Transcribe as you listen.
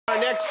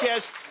next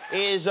guest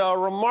is a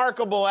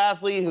remarkable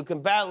athlete who can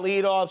bat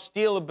leadoff,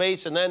 steal a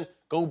base, and then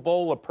go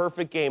bowl a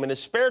perfect game. In his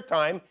spare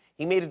time,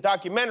 he made a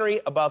documentary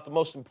about the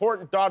most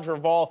important Dodger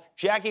of all,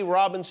 Jackie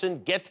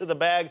Robinson, Get to the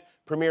Bag,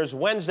 premieres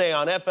Wednesday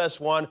on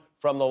FS1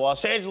 from the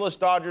Los Angeles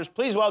Dodgers.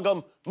 Please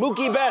welcome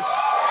Mookie Betts.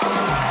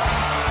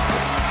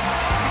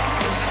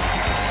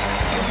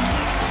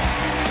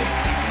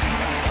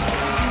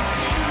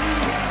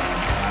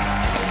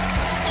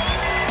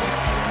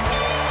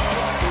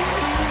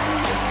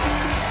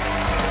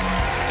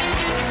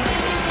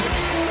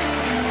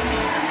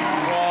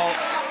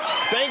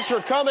 Thanks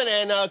for coming,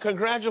 and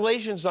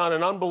congratulations on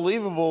an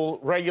unbelievable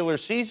regular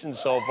season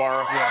so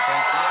far. Yeah,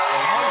 thank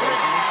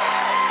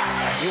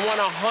you. You won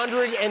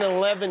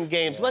 111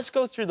 games. Let's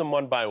go through them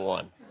one by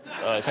one.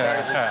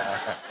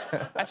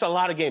 That's a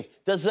lot of games.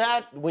 Does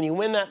that, when you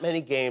win that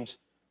many games,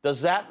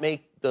 does that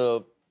make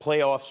the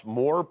playoffs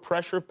more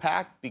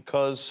pressure-packed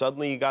because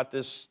suddenly you got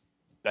this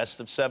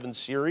best-of-7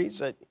 series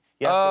that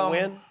you have to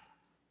win?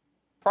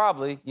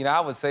 Probably. You know, I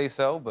would say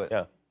so, but...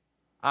 Yeah.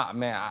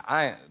 Man,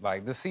 I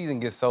like, the season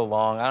gets so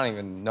long, I don't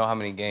even know how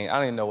many games, I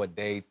don't even know what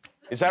day.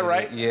 Is that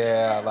right?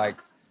 Yeah, like,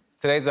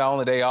 today's the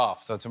only day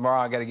off, so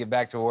tomorrow I got to get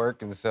back to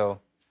work, and so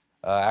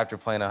after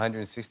playing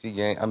 160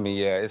 games, I mean,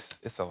 yeah,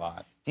 it's a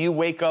lot. Do you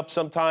wake up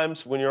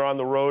sometimes when you're on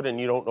the road and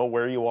you don't know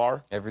where you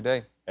are? Every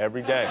day.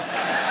 Every day.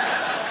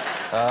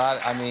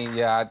 I mean,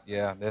 yeah,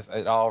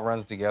 it all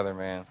runs together,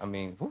 man. I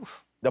mean,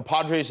 oof. The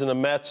Padres and the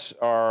Mets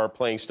are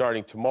playing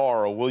starting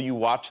tomorrow. Will you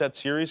watch that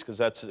series? Because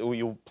that's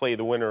you'll play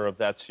the winner of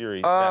that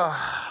series. I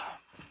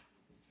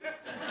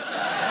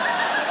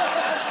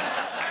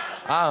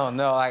don't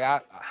know. Like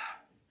I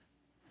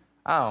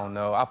don't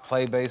know. I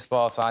play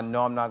baseball, so I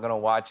know I'm not gonna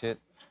watch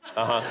it.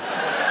 Right.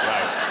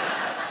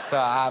 So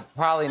I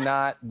probably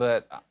not.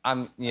 But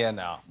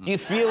no. Do you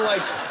feel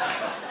like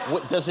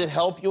does it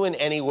help you in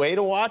any way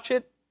to watch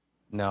it?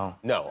 No.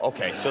 No.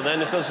 Okay. So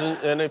then it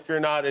doesn't. And if you're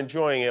not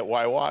enjoying it,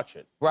 why watch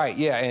it? Right.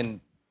 Yeah. And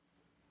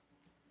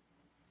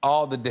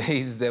all the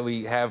days that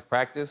we have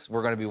practice,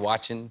 we're going to be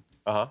watching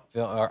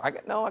film. Or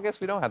I guess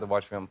we don't have to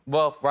watch film.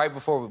 Well, right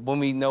before when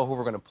we know who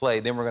we're going to play,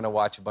 then we're going to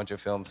watch a bunch of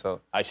film.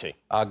 So I see.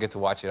 I'll get to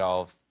watch it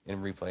all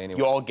in replay anyway.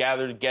 You all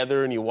gather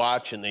together and you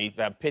watch, and they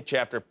have pitch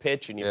after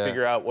pitch, and you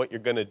figure out what you're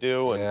going to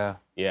do. And,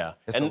 yeah.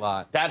 It's and a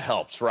lot. That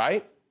helps,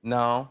 right?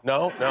 No.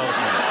 No.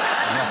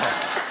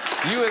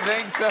 You would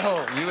think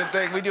so. You would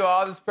think we do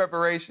all this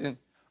preparation,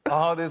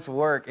 all this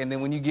work, and then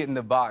when you get in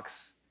the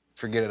box,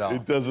 forget it all.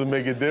 It doesn't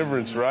make a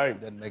difference, right?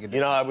 It doesn't make a difference. You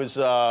know, I was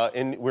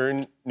we're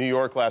in New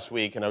York last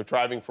week, and I was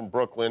driving from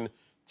Brooklyn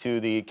to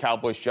the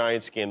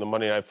Cowboys-Giants game, the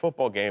Monday Night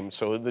Football game.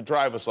 So the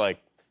drive was like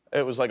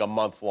a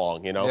month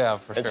long, you know? Yeah,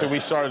 for sure. And so we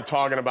started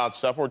talking about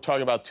stuff. We're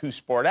talking about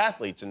two-sport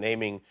athletes and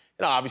naming, you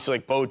know, obviously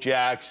like Bo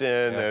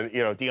Jackson and,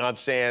 you know, Deion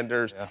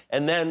Sanders. Yeah.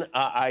 And then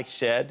I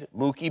said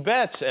Mookie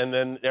Betts, and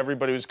then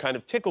everybody was kind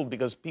of tickled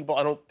because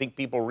I don't think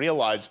people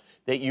realize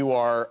that you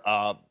are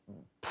a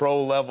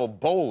pro-level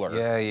bowler.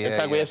 Yeah. In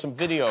fact, we have some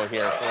video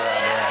here for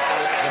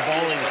the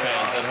bowling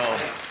fans at home.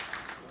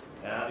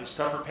 Yeah, these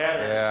tougher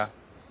patterns. Yeah.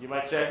 You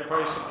might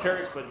sacrifice some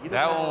carries, but he doesn't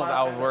that have a one lot of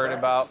I was time to worried practice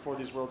about for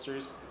these World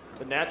Series.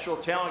 The natural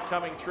talent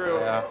coming through.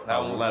 Yeah, that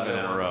 11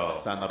 in a row.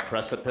 It's on the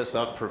precipice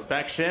of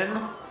perfection.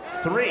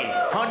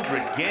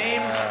 300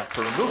 game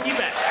for Mookie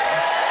Betts.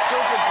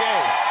 Perfect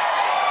game.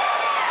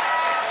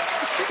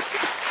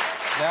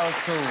 That was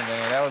cool,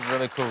 man. That was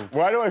really cool.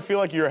 Why do I feel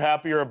like you're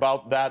happier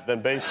about that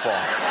than baseball?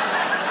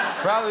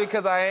 Probably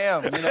because I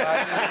am. You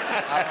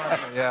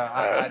know,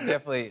 I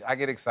definitely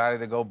get excited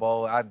to go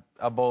bowl. I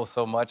bowl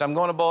so much. I'm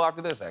going to bowl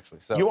after this,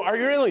 actually. So. Are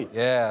you really?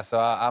 Yeah. So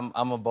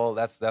I'm a bowl.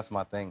 That's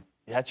my thing.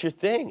 That's your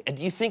thing. And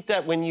do you think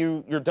that when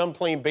you're done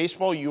playing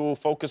baseball, you will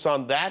focus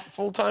on that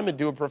full time and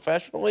do it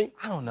professionally?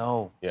 I don't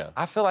know. Yeah.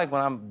 I feel like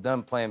when I'm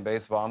done playing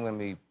baseball, I'm going to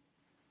be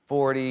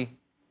 40,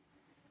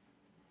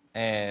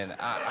 and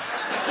I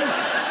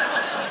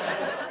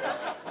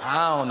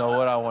don't know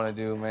what I want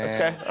to do,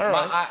 man. Okay, all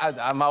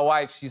right. My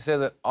wife, she says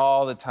it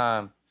all the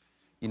time.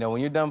 You know, when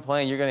you're done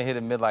playing, you're going to hit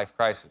a midlife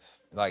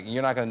crisis. Like,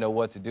 you're not going to know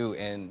what to do,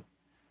 and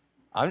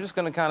I'm just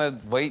going to kind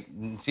of wait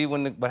and see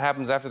what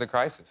happens after the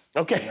crisis.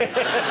 Okay.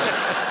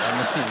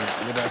 I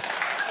mean, you know.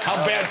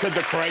 How bad could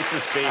the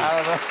crisis be? I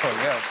don't know,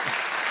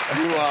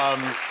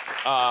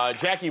 yeah.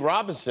 Jackie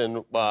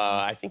Robinson,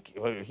 I think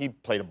he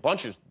played a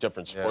bunch of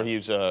different sports. He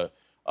was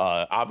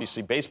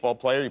obviously baseball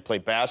player. He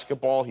played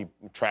basketball. He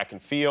track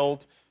and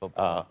field.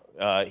 Football.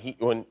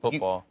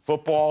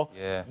 Football.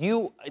 Yeah.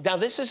 Now,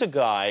 this is a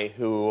guy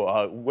who,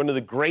 one of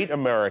the great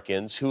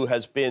Americans who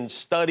has been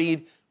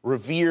studied,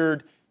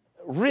 revered,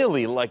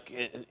 really, like,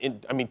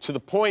 I mean, to the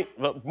point,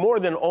 more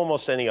than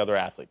almost any other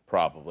athlete,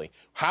 probably.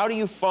 How do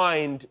you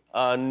find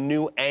a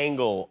new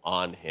angle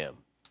on him?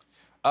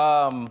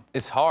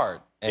 It's hard.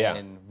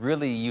 And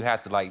really, you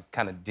have to, like,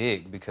 kind of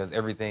dig because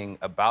everything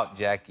about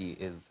Jackie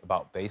is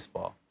about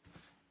baseball.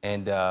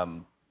 And,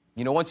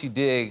 you know, once you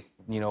dig,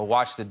 you know,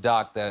 watch the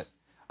doc that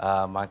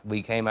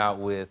we came out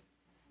with,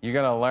 you're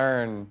going to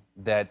learn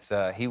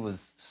that he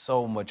was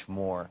so much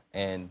more.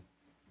 And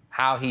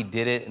how he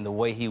did it and the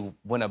way he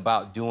went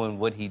about doing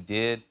what he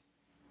did,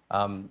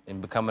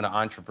 and becoming an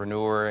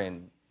entrepreneur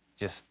and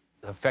just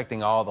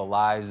affecting all the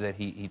lives that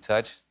he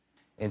touched.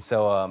 And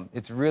so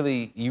it's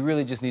really, you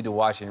really just need to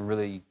watch it and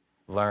really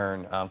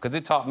learn, because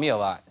it taught me a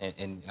lot,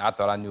 and I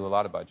thought I knew a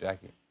lot about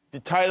Jackie. The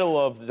title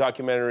of the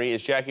documentary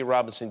is Jackie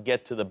Robinson,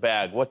 Get to the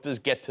Bag. What does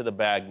get to the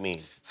bag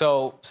mean?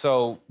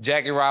 So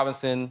Jackie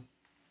Robinson,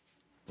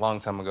 long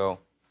time ago,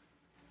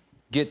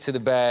 get to the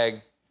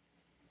bag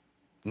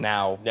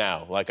now.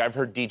 Now, like I've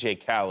heard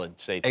DJ Khaled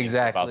say things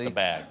about the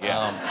bag.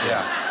 Yeah.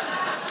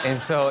 Yeah. And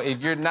so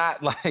if you're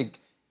not like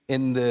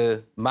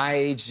in my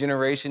age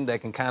generation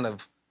that can kind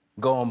of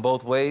go on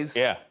both ways,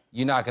 yeah,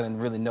 you're not gonna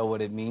really know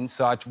what it means.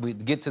 So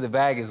get to the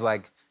bag is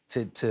like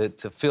to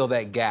fill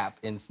that gap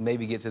and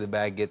maybe get to the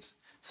bag gets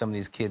some of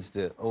these kids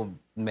to, oh,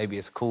 maybe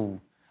it's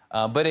cool.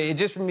 But it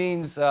just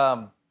means,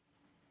 I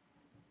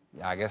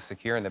guess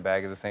securing the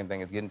bag is the same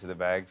thing as getting to the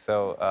bag.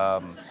 So.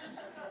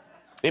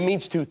 It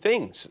means two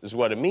things, is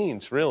what it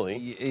means,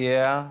 really.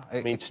 Yeah.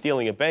 It means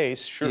stealing a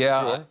base, sure.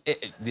 Yeah,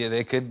 yeah,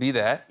 it could be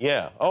that.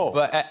 Yeah. Oh.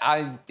 But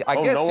I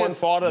guess no one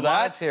thought of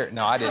that?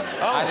 No, I didn't.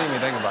 Oh. I didn't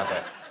even think about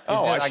that.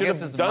 I should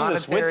have done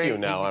this with you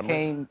now.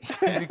 He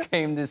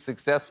became this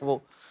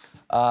successful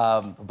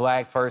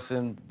black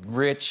person,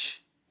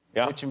 rich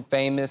and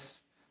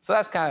famous. So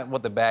that's kind of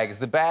what the bag is.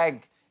 The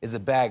bag is a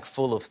bag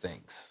full of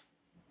things.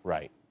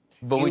 Right.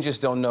 But we just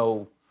don't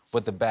know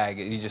what the bag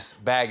is.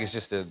 Bag is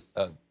just a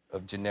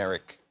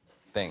generic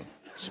thing.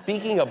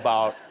 Speaking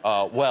about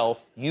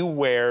wealth, you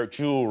wear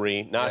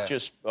jewelry, not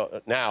just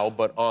now,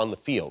 but on the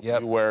field.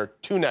 Yep. You wear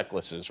 2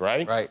 necklaces,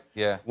 right? Right,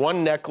 yeah.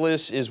 One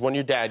necklace is one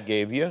your dad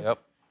gave you. Yep.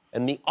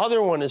 And the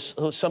other one is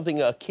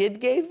something a kid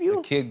gave you?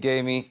 A kid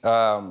gave me.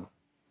 Oh,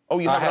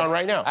 you have it on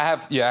right now? I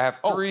have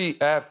three.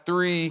 I have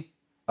 3.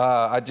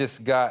 I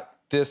just got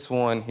this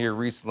one here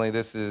recently.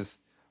 This is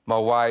my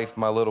wife,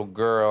 my little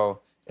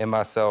girl, and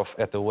myself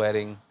at the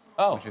wedding,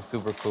 which is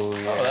super cool.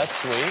 Yeah. Oh, that's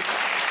sweet.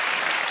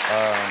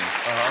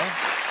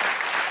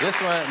 This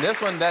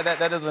one,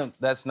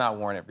 that's not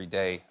worn every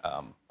day,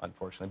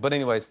 unfortunately. But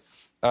anyways,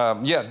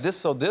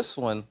 this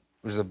one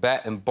was a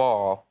bat and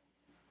ball.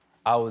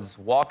 I was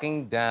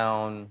walking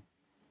down,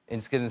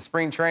 because in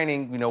spring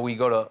training, you know, we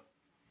go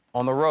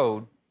on the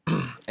road,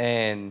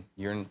 and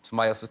you're in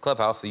somebody else's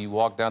clubhouse, so you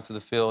walk down to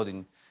the field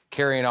and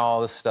carrying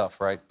all this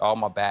stuff, right? All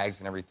my bags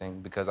and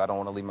everything, because I don't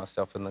want to leave my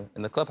stuff in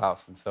the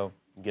clubhouse, and so.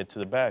 Get to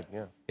the bag,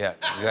 yeah. Yeah,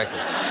 exactly.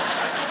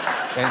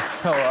 And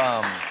so,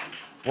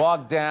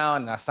 walk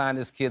down, and I sign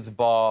this kid's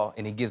ball,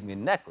 and he gives me a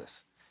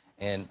necklace.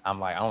 And I'm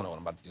like, I don't know what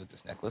I'm about to do with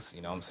this necklace.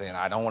 You know what I'm saying?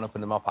 I don't want to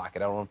put it in my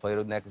pocket. I don't want to play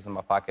with the necklace in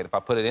my pocket. If I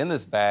put it in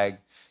this bag,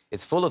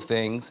 it's full of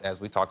things,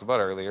 as we talked about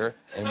earlier,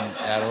 and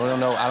I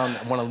don't know, I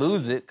don't want to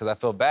lose it because I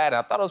feel bad.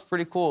 I thought it was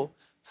pretty cool,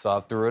 so I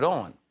threw it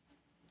on.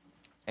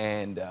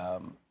 And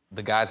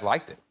the guys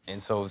liked it. And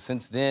so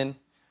since then,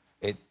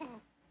 it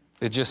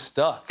just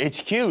stuck. It's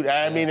cute.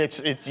 I mean,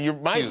 you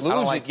might cute.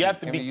 lose like it. You have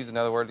to Can be. we use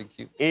another word than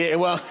cute? Yeah,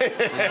 well,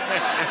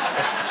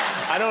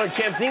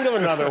 can't think of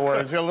another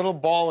word. It's a little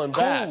ball and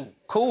bat.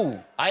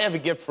 Cool. I have a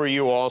gift for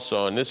you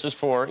also, and this is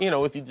for, you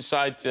know, if you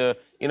decide to,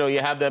 you know, you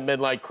have that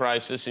midlife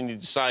crisis and you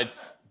decide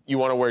you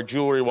want to wear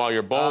jewelry while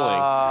you're bowling.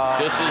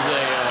 This is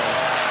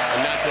a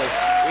necklace.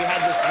 We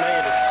had this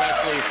made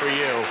especially for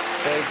you.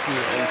 Thank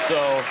you. And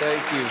so.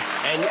 Thank you.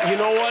 And you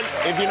know what?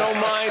 If you don't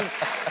mind,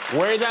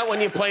 wear that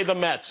when you play the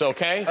Mets,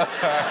 okay?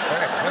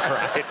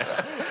 Right.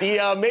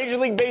 The Major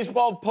League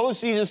Baseball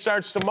postseason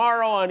starts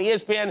tomorrow on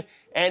ESPN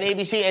and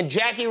ABC. And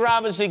Jackie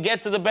Robinson,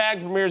 Get to the Bag,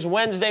 premieres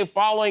Wednesday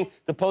following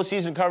the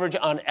postseason coverage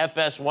on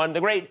FS1.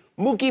 The great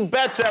Mookie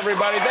Betts,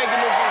 everybody. Thank you,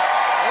 Mookie.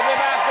 We'll be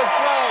back with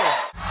Flo.